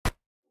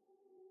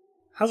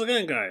How's it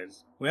going,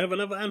 guys? We have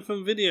another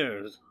Anthem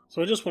video.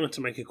 So I just wanted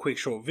to make a quick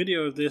short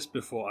video of this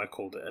before I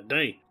called it a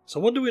day. So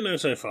what do we know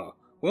so far?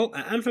 Well,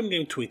 an Anthem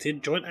game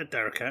tweeted, join at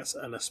Daracats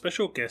and a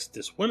special guest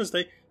this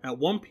Wednesday at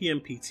 1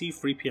 PM PT,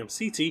 3 PM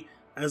CT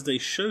as they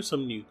show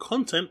some new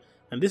content,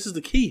 and this is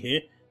the key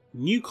here,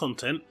 new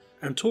content,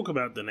 and talk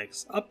about the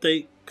next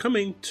update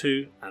coming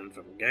to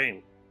Anthem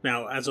game.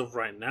 Now, as of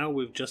right now,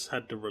 we've just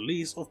had the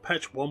release of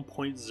patch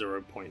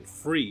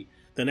 1.0.3.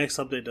 The next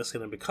update that's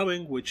going to be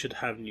coming, which should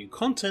have new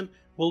content,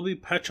 will be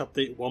patch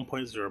update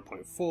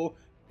 1.0.4,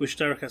 which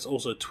Derek has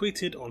also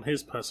tweeted on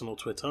his personal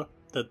Twitter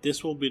that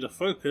this will be the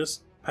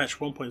focus, patch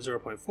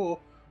 1.0.4,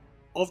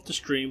 of the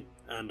stream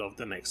and of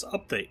the next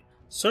update.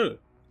 So,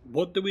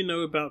 what do we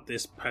know about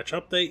this patch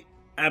update?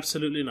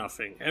 Absolutely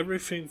nothing.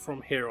 Everything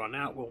from here on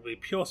out will be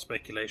pure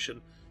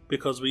speculation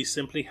because we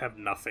simply have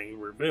nothing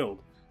revealed.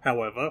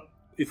 However,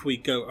 if we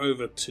go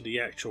over to the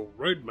actual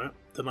roadmap,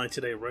 the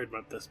 90-day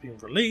roadmap that's been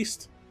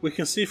released, we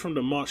can see from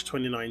the March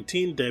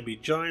 2019 Derby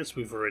Giants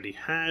we've already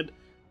had,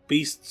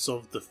 Beasts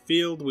of the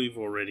Field we've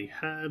already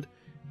had,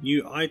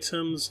 new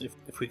items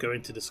if we go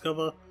into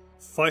Discover,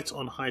 fight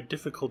on high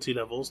difficulty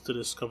levels to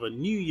discover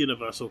new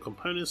Universal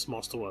Components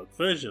Masterwork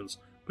versions.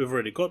 We've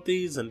already got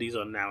these and these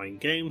are now in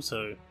game,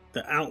 so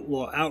the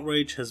Outlaw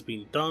Outrage has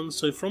been done.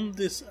 So from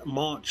this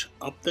March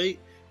update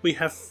we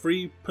have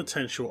 3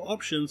 potential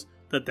options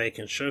that they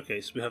can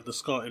showcase. We have the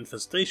Scar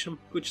Infestation,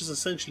 which is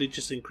essentially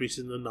just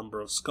increasing the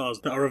number of scars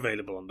that are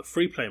available on the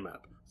free play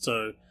map.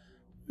 So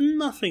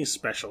nothing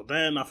special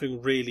there,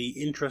 nothing really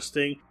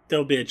interesting.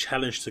 There'll be a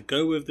challenge to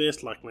go with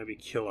this, like maybe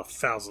kill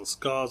 1,000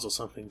 scars or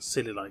something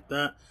silly like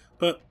that.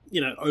 But,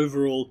 you know,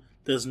 overall,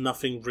 there's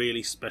nothing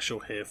really special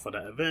here for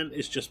that event.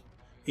 It's just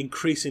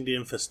increasing the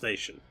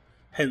infestation.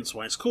 Hence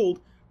why it's called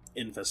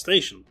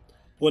Infestation.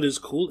 What is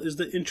cool is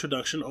the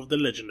introduction of the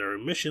Legendary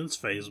Missions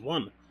Phase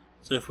 1.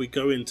 So if we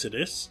go into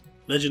this,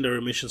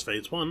 Legendary Missions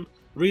Phase 1,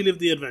 relive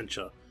the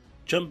adventure.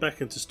 Jump back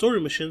into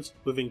story missions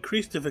with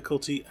increased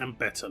difficulty and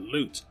better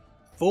loot.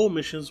 4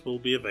 missions will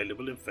be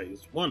available in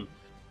Phase 1.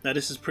 Now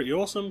this is pretty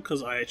awesome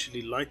because I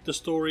actually like the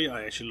story,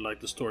 I actually like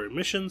the story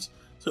missions,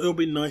 so it'll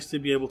be nice to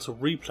be able to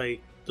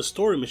replay the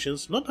story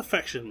missions, not the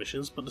faction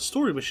missions, but the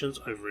story missions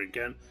over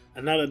again.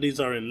 And now that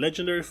these are in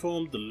legendary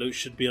form, the loot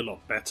should be a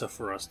lot better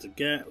for us to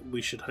get.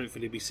 We should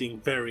hopefully be seeing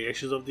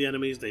variations of the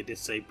enemies. They did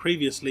say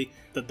previously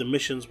that the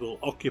missions will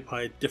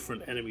occupy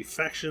different enemy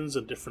factions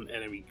and different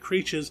enemy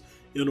creatures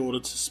in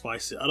order to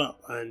spice it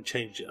up and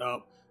change it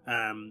up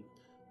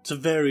to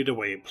vary the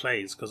way it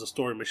plays, because the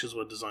story missions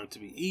were designed to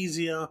be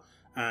easier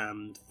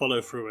and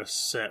follow through a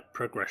set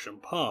progression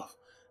path.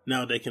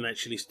 Now they can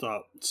actually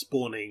start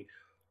spawning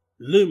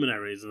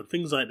luminaries and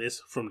things like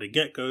this from the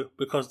get-go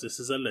because this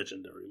is a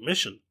legendary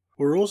mission.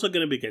 We're also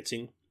going to be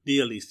getting the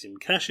Elysium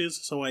caches,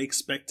 so I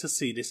expect to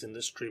see this in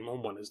the stream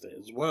on Wednesday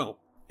as well.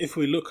 If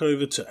we look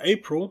over to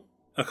April,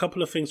 a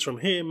couple of things from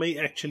here may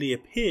actually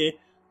appear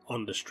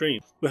on the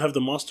stream. We have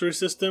the Mastery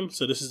system,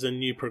 so this is a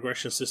new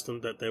progression system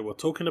that they were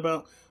talking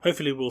about.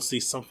 Hopefully we'll see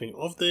something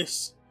of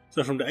this.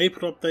 So from the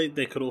April update,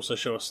 they could also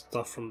show us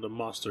stuff from the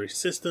Mastery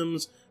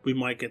systems. We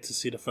might get to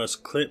see the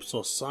first clips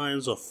or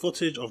signs or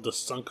footage of the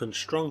Sunken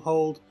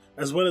Stronghold.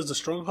 As well as the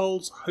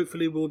Strongholds,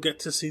 hopefully we'll get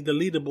to see the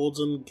leaderboards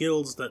and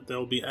guilds that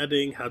they'll be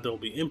adding, how they'll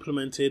be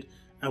implemented,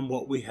 and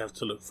what we have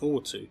to look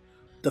forward to.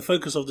 The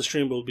focus of the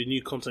stream will be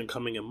new content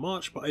coming in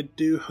March, but I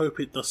do hope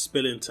it does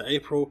spill into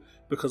April,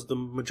 because the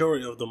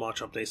majority of the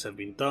March updates have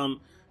been done.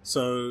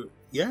 So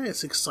yeah,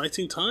 it's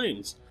exciting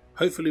times.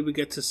 Hopefully we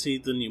get to see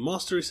the new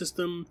Mastery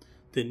system,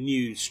 the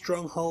new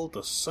Stronghold,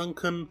 the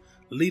Sunken,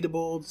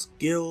 leaderboards,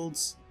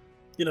 guilds,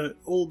 you know,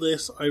 all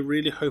this. I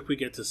really hope we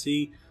get to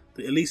see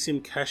the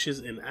Elysium caches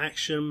in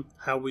action,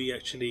 how we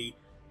actually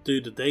do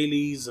the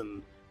dailies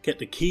and get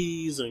the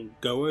keys and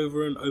go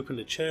over and open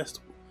the chest.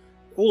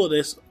 All of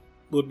this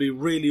would be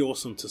really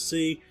awesome to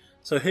see.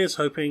 So here's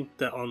hoping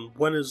that on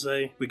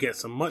Wednesday we get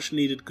some much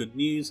needed good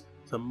news,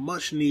 some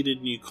much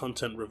needed new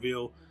content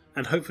reveal,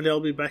 and hopefully I'll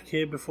be back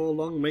here before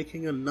long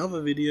making another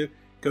video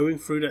going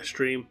through that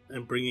stream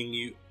and bringing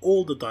you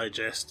all the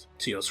digest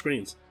to your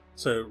screens.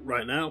 So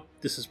right now,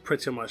 this is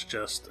pretty much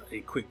just a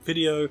quick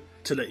video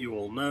to let you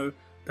all know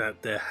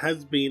that there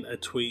has been a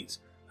tweet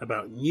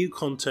about new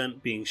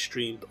content being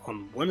streamed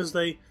on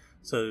Wednesday,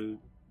 so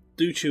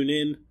do tune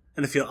in.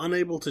 And if you're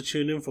unable to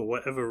tune in for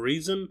whatever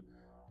reason,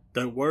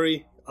 don't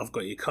worry, I've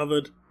got you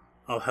covered.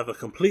 I'll have a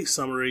complete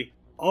summary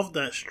of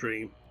that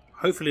stream,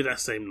 hopefully that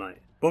same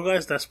night. Well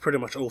guys, that's pretty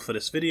much all for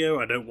this video.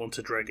 I don't want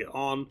to drag it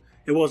on.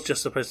 It was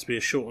just supposed to be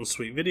a short and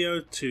sweet video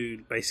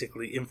to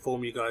basically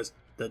inform you guys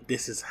that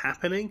this is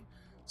happening.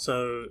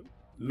 So,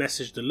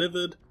 message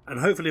delivered, and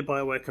hopefully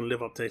BioWare can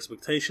live up to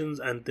expectations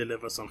and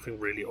deliver something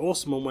really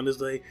awesome on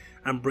Wednesday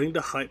and bring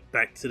the hype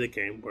back to the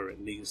game where it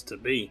needs to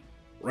be.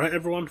 Right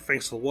everyone,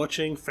 thanks for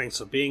watching, thanks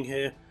for being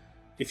here.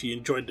 If you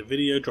enjoyed the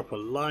video, drop a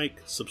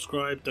like,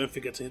 subscribe, don't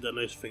forget to hit that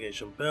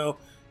notification bell,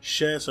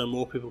 share so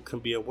more people can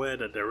be aware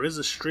that there is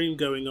a stream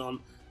going on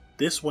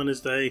this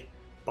Wednesday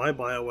by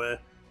BioWare,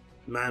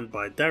 manned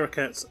by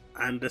Daracats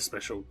and a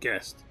special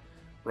guest.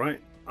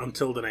 Right,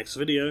 until the next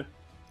video,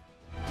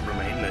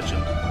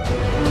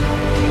 legend.